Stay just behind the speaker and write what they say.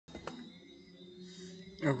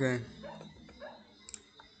Okay,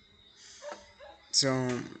 so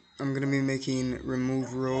I'm gonna be making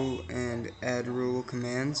remove row and add row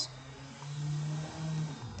commands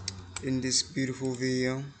in this beautiful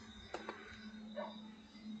video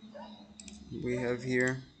we have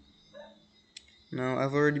here. Now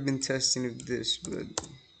I've already been testing of this, but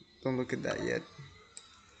don't look at that yet.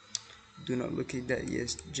 Do not look at that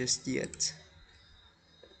yet, just yet.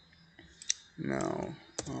 Now,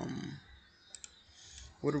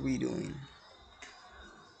 what are we doing?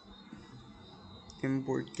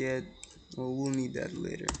 Import get. Well, we'll need that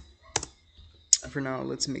later. For now,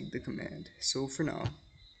 let's make the command. So for now,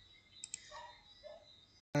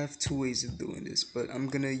 I have two ways of doing this, but I'm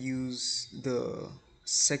gonna use the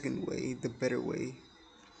second way, the better way,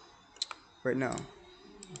 right now.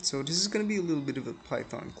 So this is gonna be a little bit of a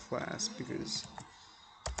Python class because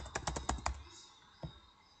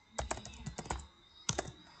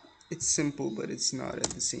it's simple, but it's not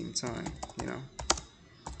at the same time, you know.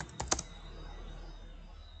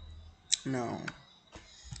 Now,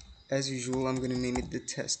 as usual, I'm gonna name it the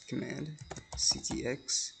test command,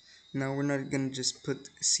 ctx. Now we're not gonna just put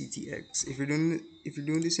ctx. If you're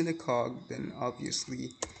doing this in a cog, then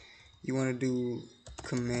obviously you want to do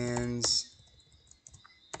commands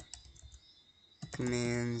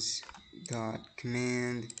commands dot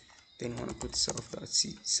command. Then you want to put self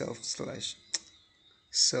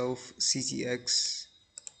ctx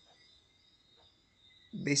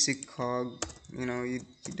basic cog. You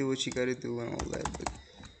do what you gotta do and all that, but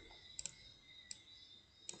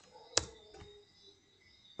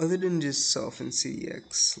other than just self and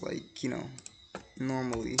ctx, like,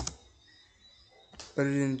 normally,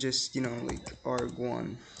 other than just, like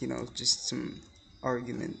arg1, just some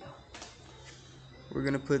argument, we're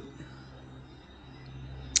gonna put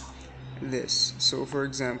this. So for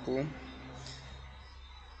example,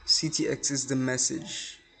 ctx is the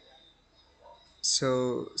message.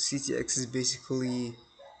 So ctx is basically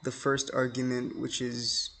the first argument, which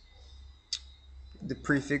is the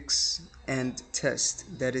prefix and test,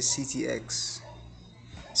 that is ctx.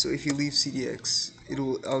 So if you leave ctx,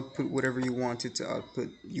 it'll output whatever you want it to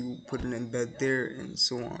output. You put an embed there and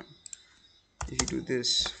so on. If you do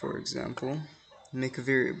this, for example, make a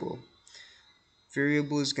variable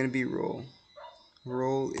is going to be role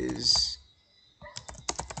is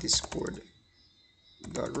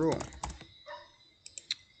discord.role.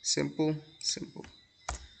 Simple.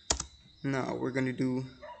 Now we're going to do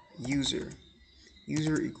user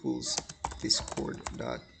equals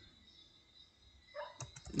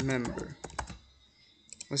discord.member.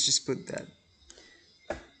 Let's just put that.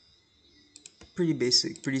 Pretty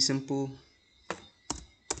basic, pretty simple.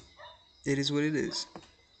 It is what it is.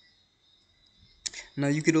 Now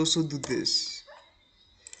you could also do this.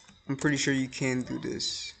 I'm pretty sure you can do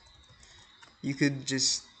this. You could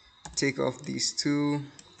just take off these two,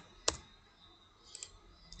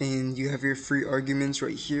 and you have your free arguments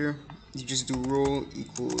right here. You just do role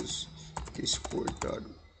equals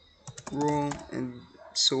discord.role and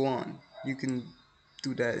so on. You can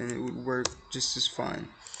do that and it would work just as fine,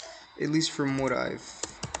 at least from what I've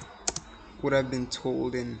been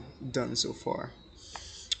told and done so far.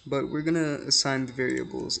 But we're gonna assign the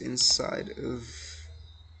variables inside of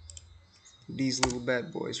these little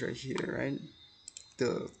bad boys right here, right?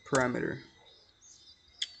 The parameter.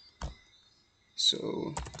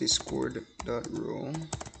 So discord.role,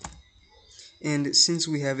 and since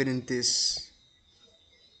we have it in this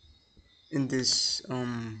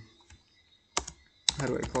how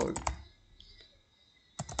do I call it,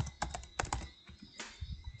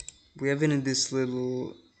 we have it in this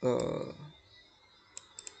little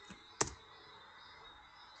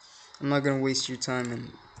I'm not gonna waste your time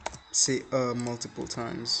and say multiple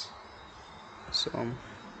times. So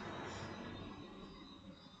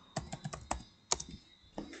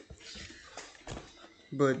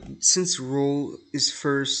but since role is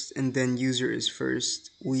first and then user is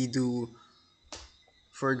first, we do,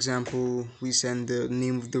 for example, we send the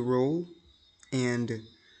name of the role and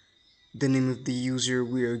the name of the user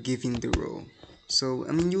we are giving the role. So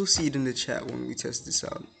I mean, you'll see it in the chat when we test this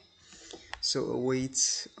out. So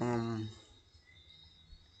await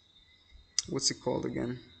what's it called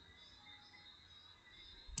again?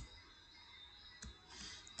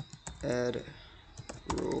 Add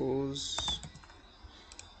rows.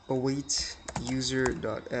 Await user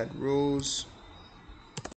dot add rows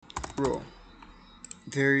row.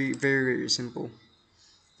 Very simple.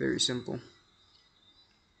 Very simple.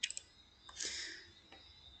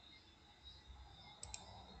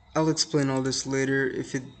 I'll explain all this later.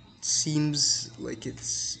 If it seems like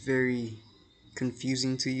it's very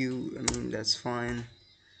confusing to you, I mean, that's fine.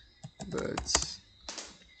 But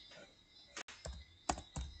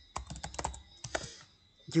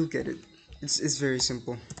You'll get it. It's very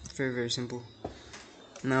simple. Very very simple.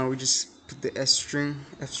 Now we just put the S string,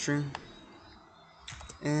 F string,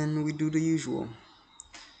 and we do the usual.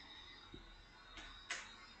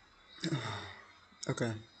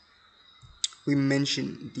 Okay. We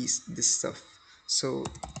mention this stuff. So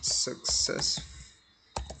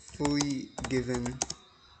successfully given.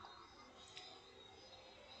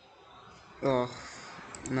 Oh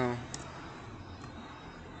no.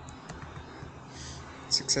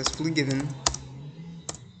 Successfully given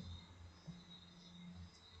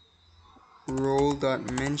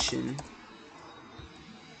role.mention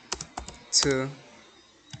to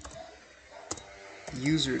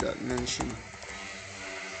user.mention.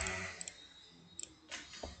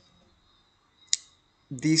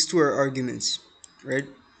 These two are arguments, right?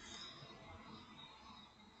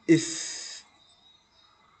 If,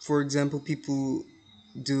 for example, people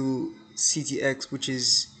do ctx, which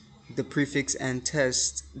is the prefix and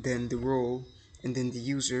test, then the role, and then the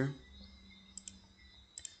user,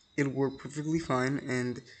 it'll work perfectly fine,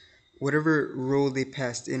 and whatever role they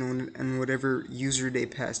passed in and whatever user they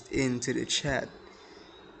passed into the chat,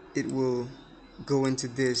 it will go into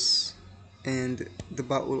this, and the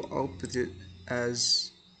bot will output it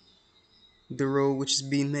as the role which is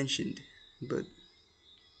being mentioned. But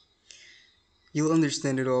you'll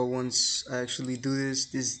understand it all once I actually do this.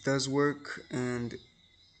 This does work, and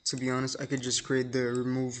to be honest, I could just create the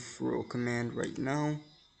remove role command right now.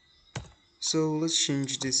 So let's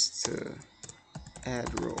change this to add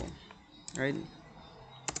role, right?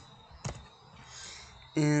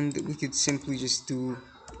 And we could simply just do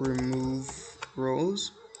remove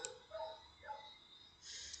roles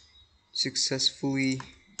successfully.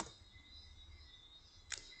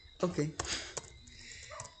 Okay,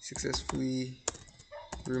 successfully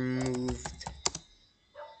removed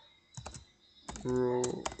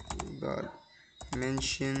role dot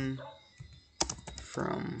mention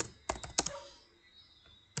from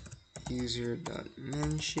user dot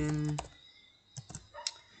mention.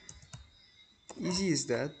 Easy as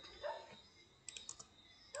that.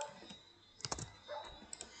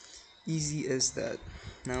 Easy as that.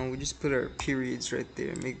 Now we just put our periods right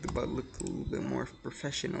there, make the bot look a little bit more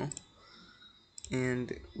professional,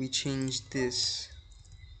 and we change this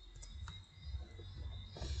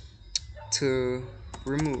to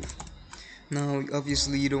remove. Now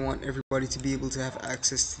obviously you don't want everybody to be able to have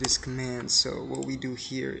access to this command, so what we do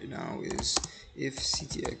here now is if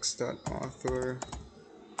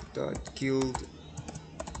ctx.author.guild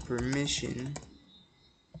permission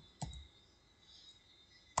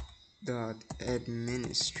dot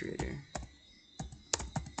administrator,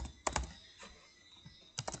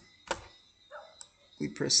 we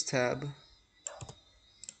press tab,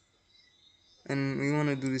 and we want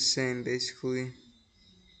to do the same basically.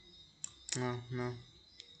 No,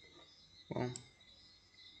 well,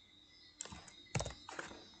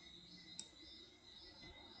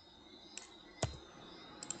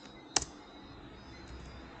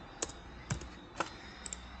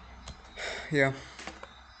 yeah,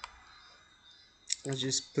 let's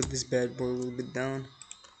just put this bad boy a little bit down,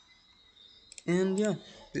 and yeah,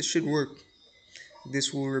 this should work.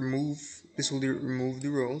 This will remove the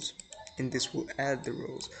rows, and this will add the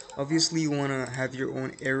rows. Obviously you want to have your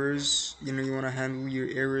own errors, you want to handle your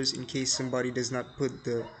errors in case somebody does not put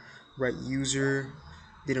the right user,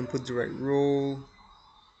 didn't put the right role.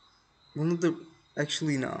 One of the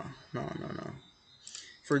actually no.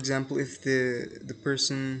 For example, if the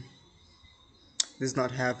person does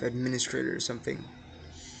not have administrator or something,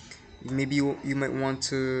 maybe you might want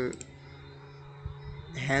to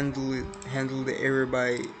handle the error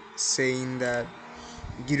by saying that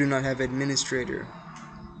you do not have administrator,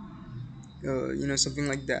 something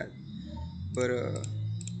like that. But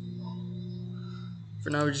for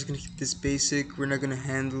now we're just gonna keep this basic. We're not gonna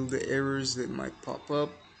handle the errors that might pop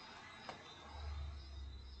up.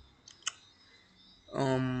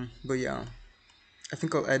 But yeah, I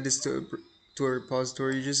think I'll add this to a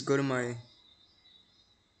repository. Just go to my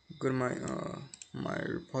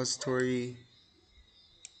repository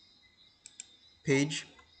page.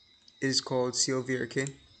 It is called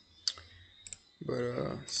clvrk, but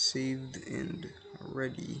saved and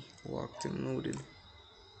ready, locked and loaded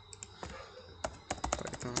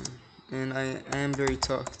Python. And I am very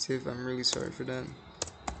talkative. I'm really sorry for that.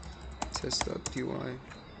 Test.py.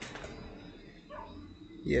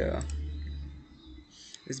 Yeah,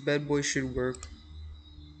 this bad boy should work.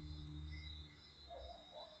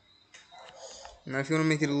 Now if you want to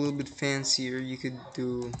make it a little bit fancier, you could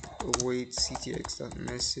do await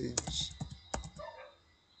ctx.message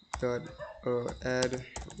dot add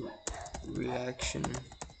reaction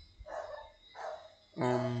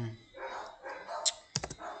Um,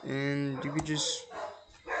 and you could just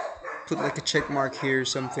put like a check mark here or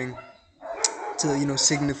something to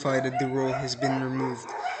signify that the role has been removed.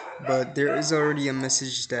 But there is already a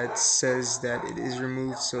message that says that it is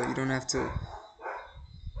removed, so you don't have to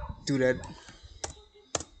do that.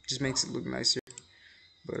 Just makes it look nicer.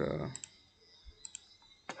 But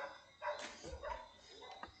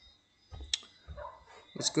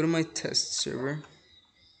let's go to my test server.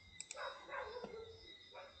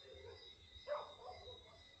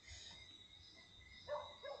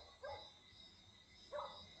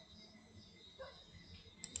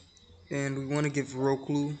 And we want to give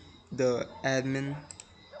Roku the admin.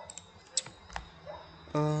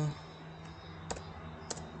 Uh,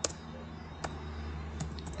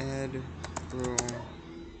 add role.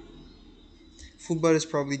 Fullbot is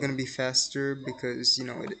probably going to be faster because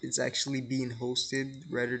it's actually being hosted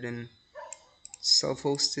rather than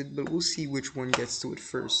self-hosted. But we'll see which one gets to it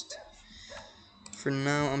first. For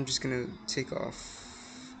now, I'm just gonna take off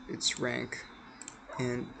its rank,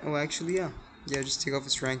 and oh, actually, yeah, just take off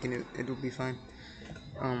its rank and it'll be fine.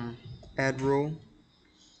 Add role.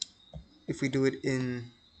 If we do it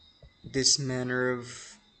in this manner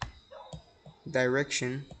of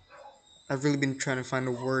direction, I've really been trying to find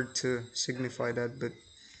a word to signify that, but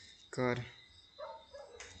God.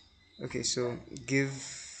 Okay, so give.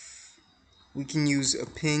 We can use a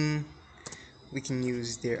ping. We can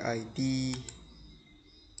use their ID.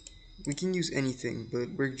 We can use anything, but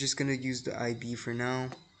we're just gonna use the ID for now.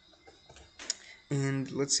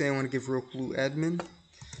 And let's say I want to give Roku admin.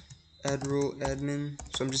 Add role admin.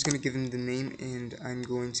 So I'm just gonna give him the name and I'm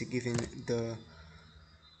going to give him the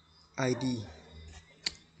ID.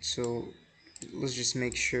 So let's just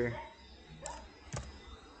make sure.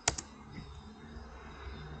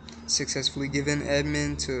 Successfully given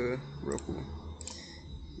admin to Roku.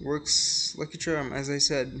 Works like a charm, as I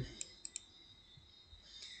said.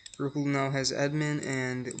 Roku now has admin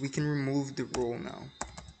and we can remove the role now.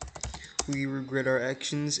 We regret our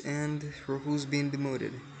actions and Roku's being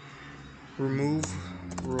demoted. Remove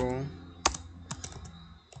role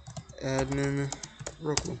admin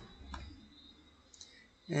Roku.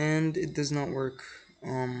 And it does not work.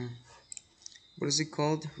 What is it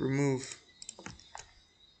called? Remove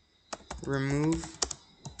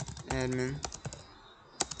admin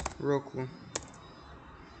Roku.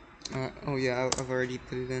 Oh yeah, I've already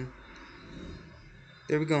put it in.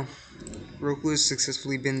 There we go. Roku has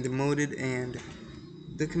successfully been demoted and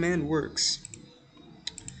the command works.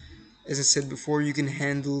 As I said before, you can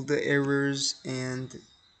handle the errors and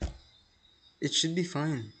it should be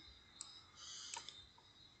fine.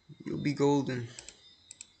 You'll be golden.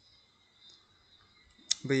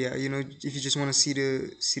 But yeah, if you just want to see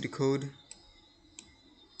the code,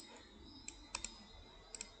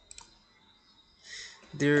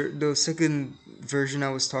 the second version I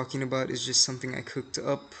was talking about is just something I cooked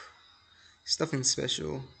up. It's nothing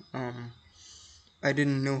special. I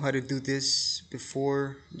didn't know how to do this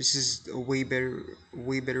before. This is a way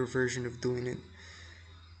better version of doing it.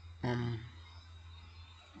 Um,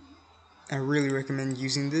 I really recommend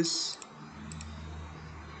using this.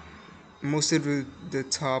 Most of the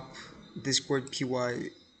top Discord PY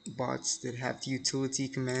bots that have utility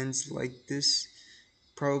commands like this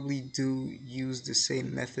probably do use the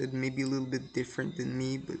same method, maybe a little bit different than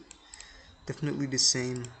me, but definitely the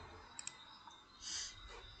same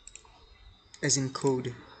as in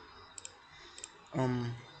code.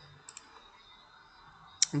 Um,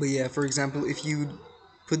 but yeah, for example, if you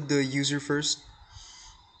put the user first,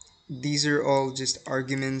 these are all just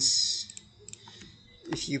arguments.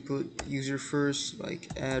 If you put user first, like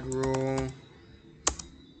add role,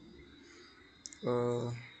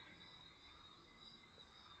 uh,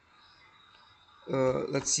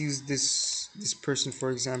 let's use this person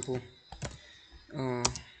for example, uh,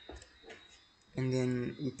 and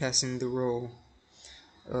then we pass in the role.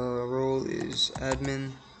 Role is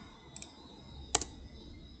admin.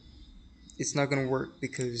 It's not gonna work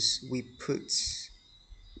because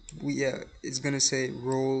it's gonna say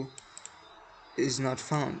role is not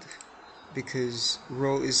found because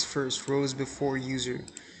role is first. Role is before user.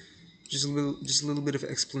 Just a little bit of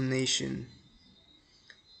explanation.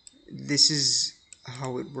 This is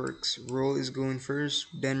how it works. Role is going first,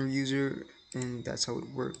 then user, and that's how it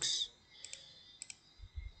works.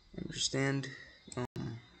 Understand?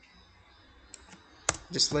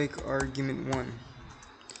 Just like argument one,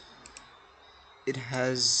 it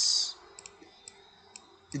has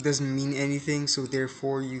it doesn't mean anything, so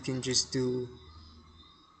therefore you can just do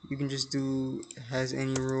has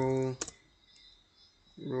any role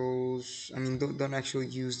roles. I mean, don't actually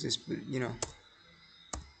use this, but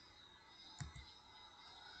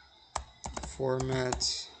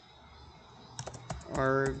format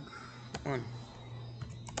arg1,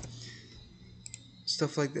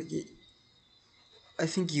 stuff like that. I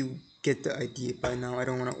think you get the idea by now. I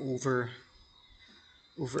don't want to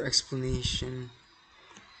over explanation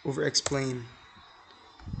over explain,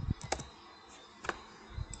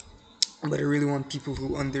 but I really want people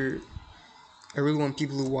who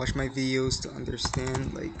watch my videos to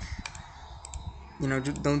understand, like,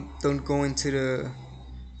 don't go into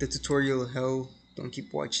the tutorial hell. Don't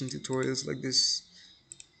keep watching tutorials like this.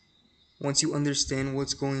 Once you understand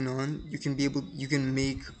what's going on, you can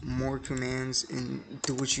make more commands and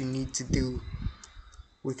do what you need to do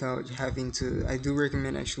without having to. I do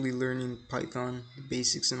recommend actually learning Python, the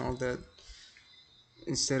basics and all that,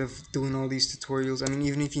 instead of doing all these tutorials. I mean,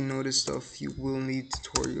 even if you know this stuff, you will need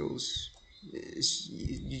tutorials.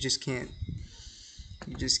 You just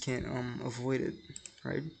can't avoid it,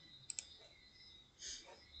 right?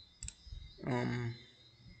 Um,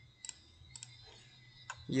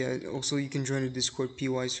 yeah. Also, you can join the Discord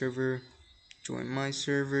PY server. Join my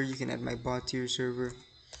server. You can add my bot to your server.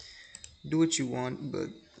 Do what you want, but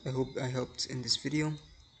I hope I helped in this video.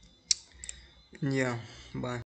 And yeah, bye.